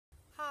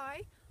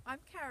I'm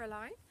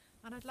Caroline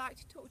and I'd like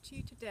to talk to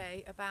you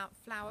today about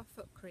flower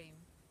foot cream.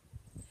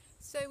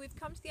 So we've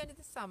come to the end of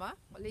the summer,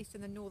 at least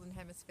in the northern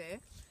hemisphere,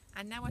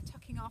 and now we're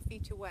tucking our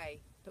feet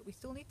away, but we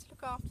still need to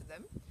look after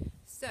them.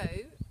 So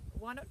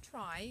why not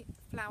try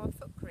flower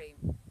foot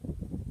cream?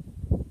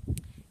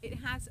 It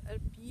has a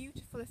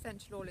beautiful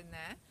essential oil in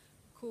there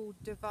called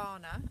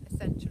Davana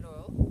essential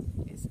oil.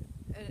 It's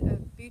a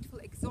beautiful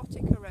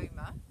exotic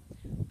aroma,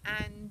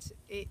 and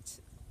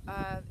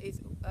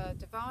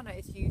Davana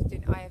is used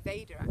in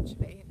Ayurveda,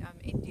 actually, in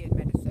Indian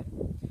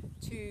medicine,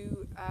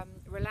 to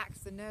relax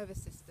the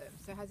nervous system.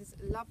 So it has this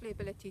lovely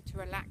ability to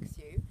relax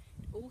you.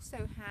 It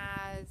also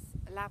has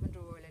lavender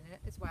oil in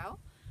it as well,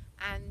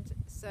 and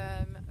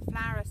some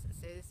flower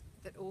essences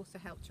that also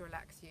help to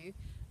relax you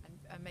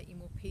and make you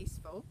more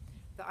peaceful,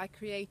 that I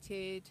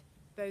created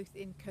both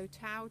in Koh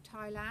Tao,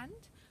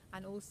 Thailand,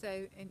 and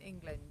also in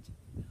England.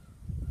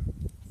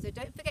 So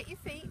don't forget your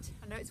feet.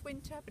 I know it's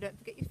winter, but don't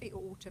forget your feet,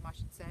 or autumn I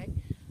should say.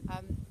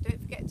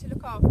 Don't forget to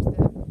look after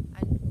them,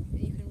 and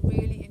you can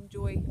really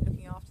enjoy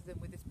looking after them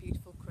with this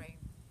beautiful cream.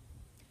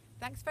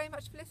 Thanks very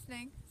much for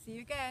listening. See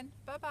you again.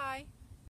 Bye bye.